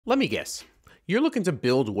Let me guess. You're looking to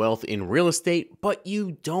build wealth in real estate, but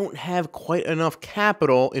you don't have quite enough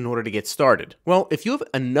capital in order to get started. Well, if you have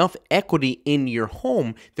enough equity in your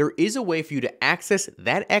home, there is a way for you to access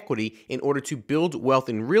that equity in order to build wealth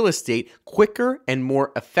in real estate quicker and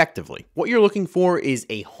more effectively. What you're looking for is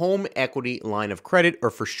a home equity line of credit, or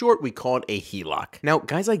for short, we call it a HELOC. Now,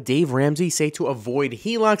 guys like Dave Ramsey say to avoid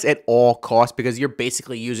HELOCs at all costs because you're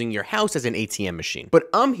basically using your house as an ATM machine. But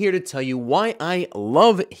I'm here to tell you why I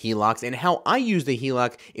love HELOCs and how I use the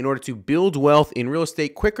HELOC in order to build wealth in real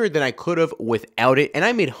estate quicker than I could have without it, and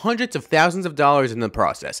I made hundreds of thousands of dollars in the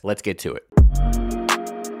process. Let's get to it.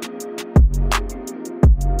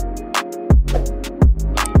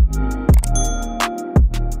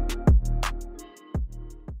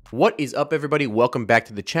 What is up, everybody? Welcome back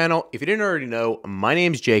to the channel. If you didn't already know, my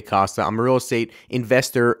name is Jay Costa. I'm a real estate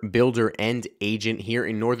investor, builder, and agent here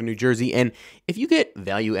in Northern New Jersey. And if you get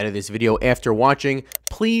value out of this video after watching,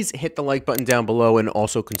 please hit the like button down below and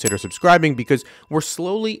also consider subscribing, because we're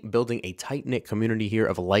slowly building a tight-knit community here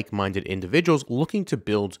of like-minded individuals looking to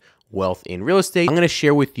build wealth in real estate. I'm going to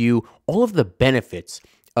share with you all of the benefits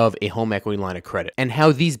of a home equity line of credit and how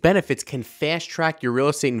these benefits can fast track your real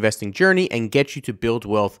estate investing journey and get you to build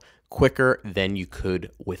wealth quicker than you could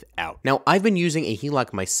without. Now, I've been using a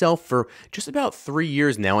HELOC myself for just about 3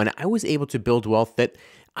 years now, and I was able to build wealth that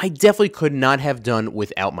I definitely could not have done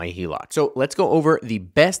without my HELOC. So let's go over the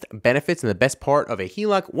best benefits and the best part of a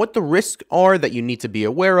HELOC, what the risks are that you need to be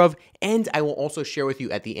aware of, and I will also share with you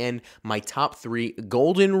at the end my top 3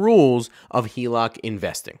 golden rules of HELOC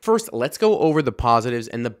investing. First, let's go over the positives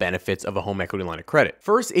and the benefits of a home equity line of credit.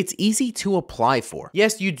 First, it's easy to apply for.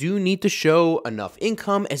 Yes, you do need to show enough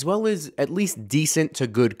income as well as at least decent to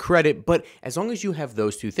good credit, but as long as you have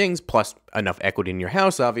those two things, plus enough equity in your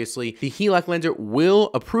house, obviously, the HELOC lender will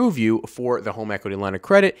approve you for the home equity line of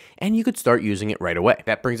credit, and you could start using it right away.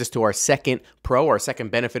 That brings us to our second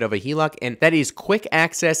benefit of a HELOC, and that is quick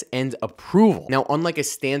access and approval. Now, unlike a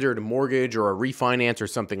standard mortgage or a refinance or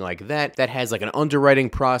something like that, that has like an underwriting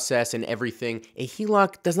process and everything, a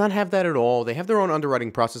HELOC does not have that at all. They have their own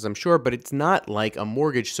underwriting process, I'm sure, but it's not like a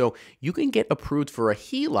mortgage, so you can get approved for a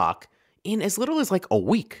HELOC in as little as like a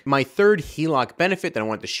week. My third HELOC benefit that I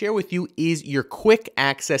wanted to share with you is your quick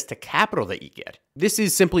access to capital that you get. This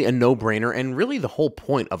is simply a no-brainer and really the whole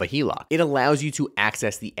point of a HELOC. It allows you to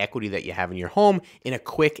access the equity that you have in your home in a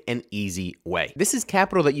quick and easy way. This is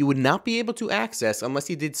capital that you would not be able to access unless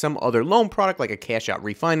you did some other loan product like a cash-out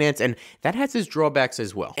refinance, and that has its drawbacks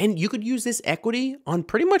as well. And you could use this equity on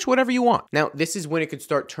pretty much whatever you want. Now, this is when it could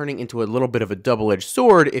start turning into a little bit of a double-edged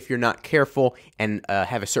sword if you're not careful and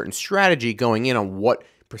have a certain strategy going in on what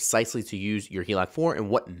precisely to use your HELOC for and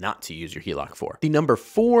what not to use your HELOC for. The number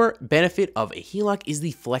 4 benefit of a HELOC is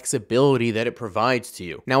the flexibility that it provides to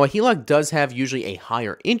you. Now, a HELOC does have usually a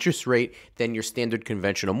higher interest rate than your standard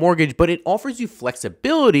conventional mortgage, but it offers you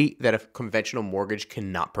flexibility that a conventional mortgage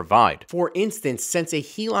cannot provide. For instance, since a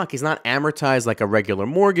HELOC is not amortized like a regular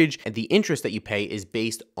mortgage, and the interest that you pay is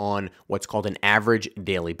based on what's called an average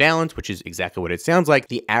daily balance, which is exactly what it sounds like,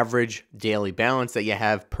 the average daily balance that you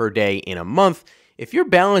have per day in a month. If your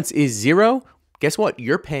balance is 0, guess what?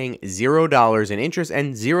 You're paying $0 in interest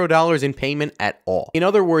and $0 in payment at all. In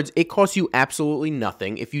other words, it costs you absolutely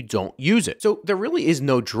nothing if you don't use it. So there really is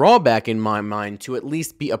no drawback in my mind to at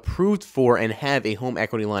least be approved for and have a home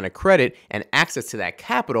equity line of credit and access to that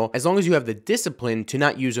capital, as long as you have the discipline to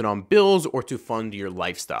not use it on bills or to fund your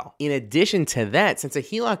lifestyle. In addition to that, since a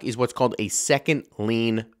HELOC is what's called a second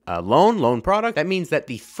lien loan product, that means that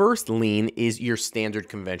the first lien is your standard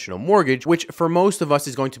conventional mortgage, which for most of us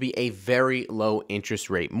is going to be a very low interest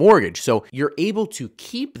rate mortgage. So you're able to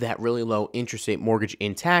keep that really low interest rate mortgage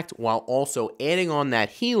intact while also adding on that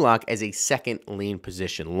HELOC as a second lien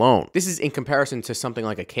position loan. This is in comparison to something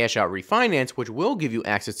like a cash out refinance, which will give you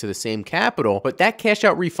access to the same capital, but that cash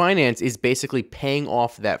out refinance is basically paying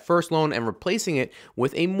off that first loan and replacing it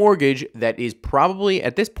with a mortgage that is probably,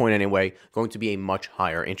 at this point anyway, going to be a much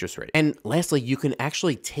higher interest rate. And lastly, you can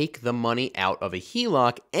actually take the money out of a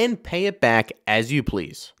HELOC and pay it back as you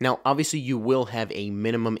please. Now, obviously, you will have a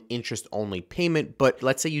minimum interest only payment, but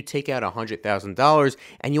let's say you take out $100,000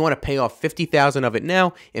 and you want to pay off $50,000 of it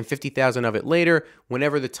now and $50,000 of it later,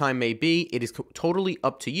 whenever the time may be. It is totally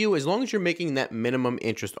up to you as long as you're making that minimum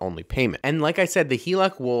interest only payment. And like I said, the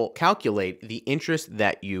HELOC will calculate the interest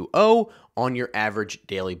that you owe on your average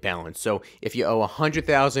daily balance. So if you owe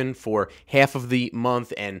 $100,000 for half of the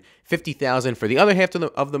month and $50,000 for the other half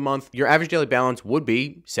of the month, your average daily balance would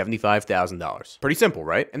be $75,000. Pretty simple,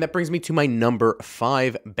 right? And that brings me to my number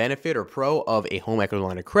 5 benefit or pro of a home equity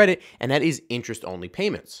line of credit, and that is interest-only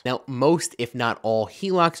payments. Now, most, if not all,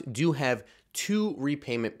 HELOCs do have two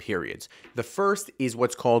repayment periods. The first is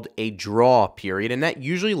what's called a draw period, and that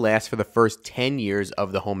usually lasts for the first 10 years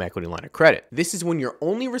of the home equity line of credit. This is when you're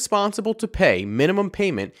only responsible to pay minimum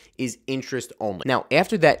payment is interest only. Now,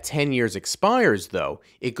 after that 10 years expires, though,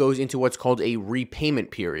 it goes into what's called a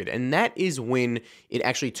repayment period, and that is when it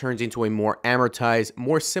actually turns into a more amortized,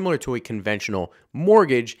 more similar to a conventional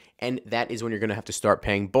mortgage, and that is when you're going to have to start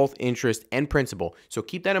paying both interest and principal. So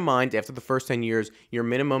keep that in mind. After the first 10 years, your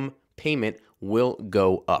minimum payment will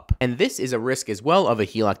go up. And this is a risk as well of a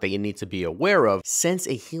HELOC that you need to be aware of, since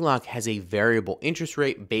a HELOC has a variable interest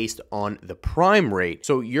rate based on the prime rate.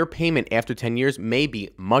 So your payment after 10 years may be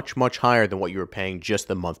much, much higher than what you were paying just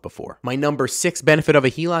the month before. My number 6 benefit of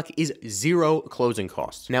a HELOC is zero closing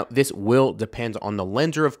costs. Now, this will depend on the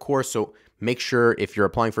lender, of course, so make sure if you're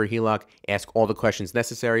applying for a HELOC, ask all the questions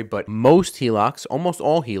necessary, but most HELOCs, almost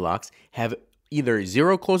all HELOCs, have either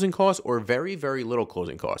zero closing costs or very, very little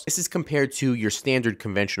closing costs. This is compared to your standard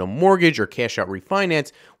conventional mortgage or cash out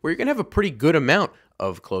refinance, where you're gonna have a pretty good amount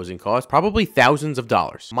of closing costs, probably thousands of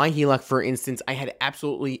dollars. My HELOC, for instance, I had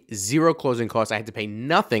absolutely zero closing costs. I had to pay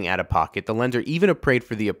nothing out of pocket. The lender even prayed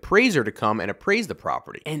for the appraiser to come and appraise the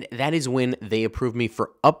property. And that is when they approved me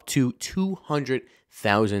for up to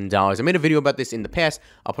 $200,000. I made a video about this in the past.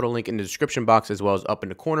 I'll put a link in the description box as well as up in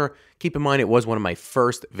the corner. Keep in mind, it was one of my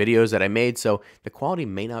first videos that I made, so the quality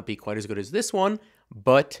may not be quite as good as this one,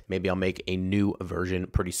 but maybe I'll make a new version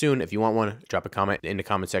pretty soon. If you want one, drop a comment in the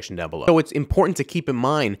comment section down below. So it's important to keep in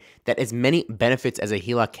mind that as many benefits as a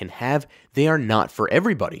HELOC can have, they are not for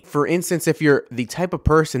everybody. For instance, if you're the type of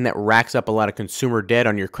person that racks up a lot of consumer debt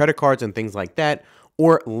on your credit cards and things like that,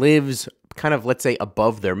 or lives kind of, let's say,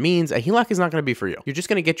 above their means, a HELOC is not going to be for you. You're just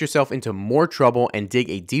going to get yourself into more trouble and dig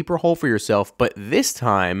a deeper hole for yourself, but this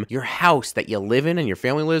time, your house that you live in and your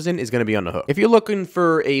family lives in is going to be on the hook. If you're looking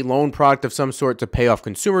for a loan product of some sort to pay off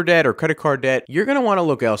consumer debt or credit card debt, you're going to want to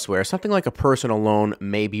look elsewhere. Something like a personal loan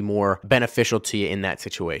may be more beneficial to you in that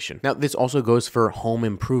situation. Now, this also goes for home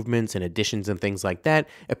improvements and additions and things like that.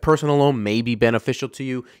 A personal loan may be beneficial to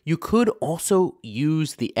you. You could also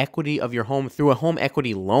use the equity of your home through a home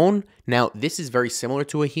equity loan. Now, this is very similar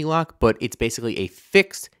to a HELOC, but it's basically a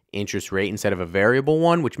fixed interest rate instead of a variable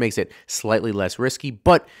one, which makes it slightly less risky.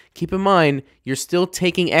 But keep in mind, you're still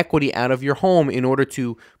taking equity out of your home in order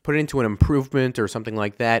to put it into an improvement or something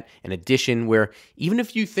like that, an addition, where even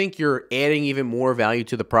if you think you're adding even more value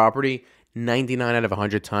to the property, 99 out of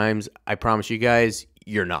 100 times, I promise you guys,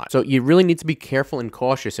 you're not. So you really need to be careful and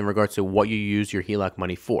cautious in regards to what you use your HELOC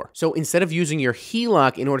money for. So instead of using your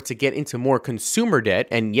HELOC in order to get into more consumer debt,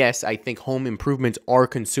 and yes, I think home improvements are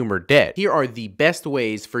consumer debt, here are the best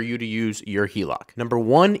ways for you to use your HELOC. Number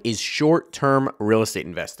 1 is short-term real estate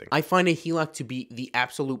investing. I find a HELOC to be the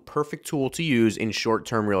absolute perfect tool to use in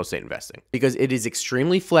short-term real estate investing because it is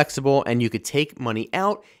extremely flexible and you could take money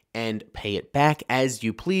out and pay it back as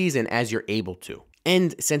you please and as you're able to.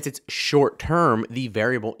 And since it's short term, the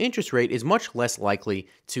variable interest rate is much less likely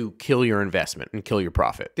to kill your investment and kill your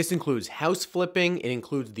profit. This includes house flipping, it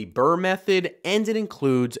includes the BRRRR method, and it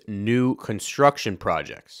includes new construction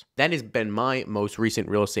projects. That has been my most recent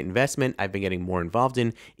real estate investment I've been getting more involved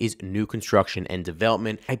in is new construction and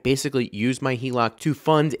development. I basically use my HELOC to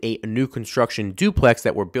fund a new construction duplex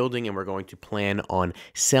that we're building and we're going to plan on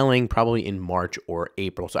selling probably in March or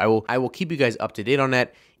April. So I will keep you guys up to date on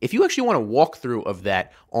that. If you actually want a walkthrough of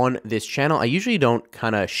that on this channel, I usually don't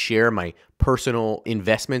kind of share my personal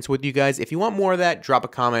investments with you guys. If you want more of that, drop a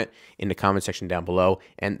comment in the comment section down below,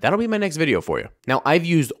 and that'll be my next video for you. Now, I've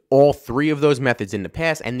used all 3 of those methods in the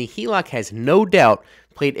past, and the HELOC has no doubt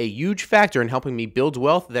played a huge factor in helping me build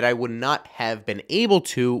wealth that I would not have been able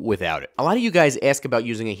to without it. A lot of you guys ask about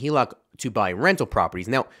using a HELOC to buy rental properties.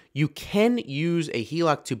 Now, you can use a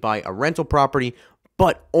HELOC to buy a rental property,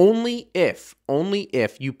 but only if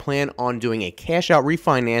you plan on doing a cash out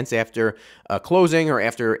refinance after closing or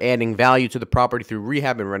after adding value to the property through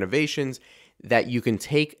rehab and renovations, that you can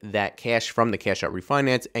take that cash from the cash out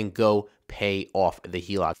refinance and go pay off the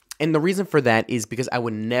HELOC. And the reason for that is because I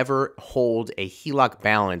would never hold a HELOC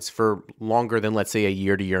balance for longer than, let's say, a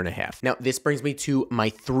year to year and a half. Now, this brings me to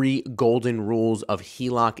my 3 golden rules of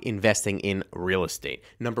HELOC investing in real estate.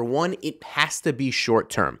 Number 1, it has to be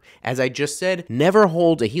short term. As I just said, never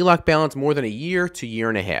hold a HELOC balance more than a year to year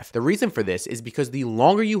and a half. The reason for this is because the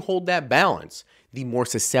longer you hold that balance, the more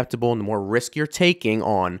susceptible and the more risk you're taking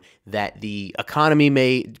on that the economy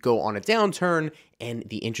may go on a downturn and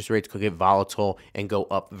the interest rates could get volatile and go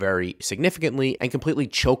up very significantly and completely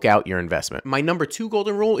choke out your investment. My number 2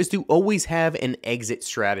 golden rule is to always have an exit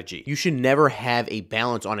strategy. You should never have a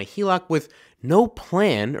balance on a HELOC with no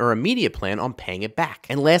plan or immediate plan on paying it back.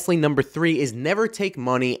 And lastly, number 3 is never take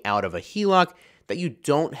money out of a HELOC that you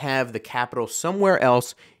don't have the capital somewhere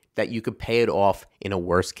else that you could pay it off in a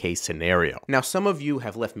worst case scenario. Now, some of you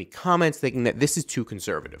have left me comments thinking that this is too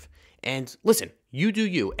conservative. And listen, you do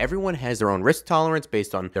you. Everyone has their own risk tolerance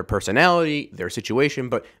based on their personality, their situation.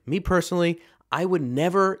 But me personally, I would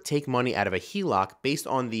never take money out of a HELOC based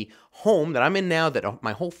on the home that I'm in now that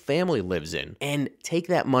my whole family lives in and take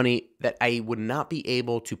that money that I would not be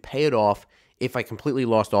able to pay it off if I completely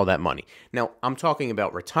lost all that money. Now, I'm talking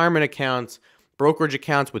about retirement accounts, brokerage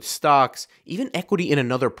accounts with stocks, even equity in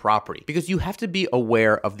another property, because you have to be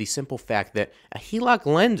aware of the simple fact that a HELOC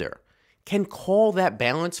lender can call that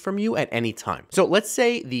balance from you at any time. So let's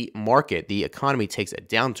say the market, the economy takes a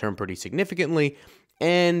downturn pretty significantly,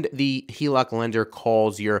 and the HELOC lender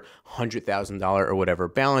calls your $100,000 or whatever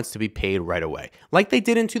balance to be paid right away, like they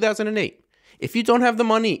did in 2008. If you don't have the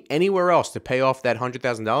money anywhere else to pay off that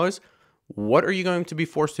 $100,000, what are you going to be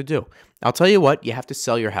forced to do? I'll tell you what, you have to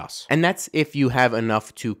sell your house. And that's if you have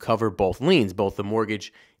enough to cover both liens, both the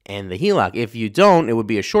mortgage and the HELOC. If you don't, it would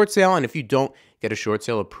be a short sale. And if you don't get a short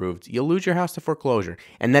sale approved, you'll lose your house to foreclosure.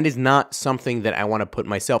 And that is not something that I want to put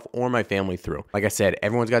myself or my family through. Like I said,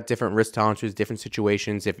 everyone's got different risk tolerances, different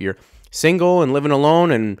situations. If you're single and living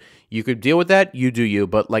alone and you could deal with that, you do you.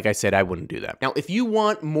 But like I said, I wouldn't do that. Now, if you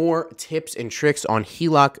want more tips and tricks on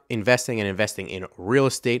HELOC investing and investing in real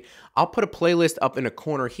estate, I'll put a playlist up in a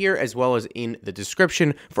corner here as well as in the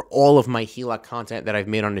description for all of my HELOC content that I've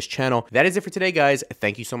made on this channel. That is it for today, guys.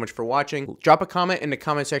 Thank you so much for watching. Drop a comment in the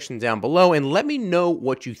comment section down below and let me know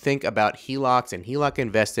what you think about HELOCs and HELOC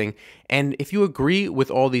investing, and if you agree with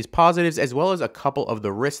all these positives as well as a couple of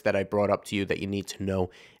the risks that I brought up to you that you need to know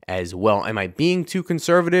as well. Am I being too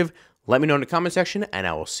conservative? Let me know in the comment section, and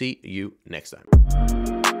I will see you next time.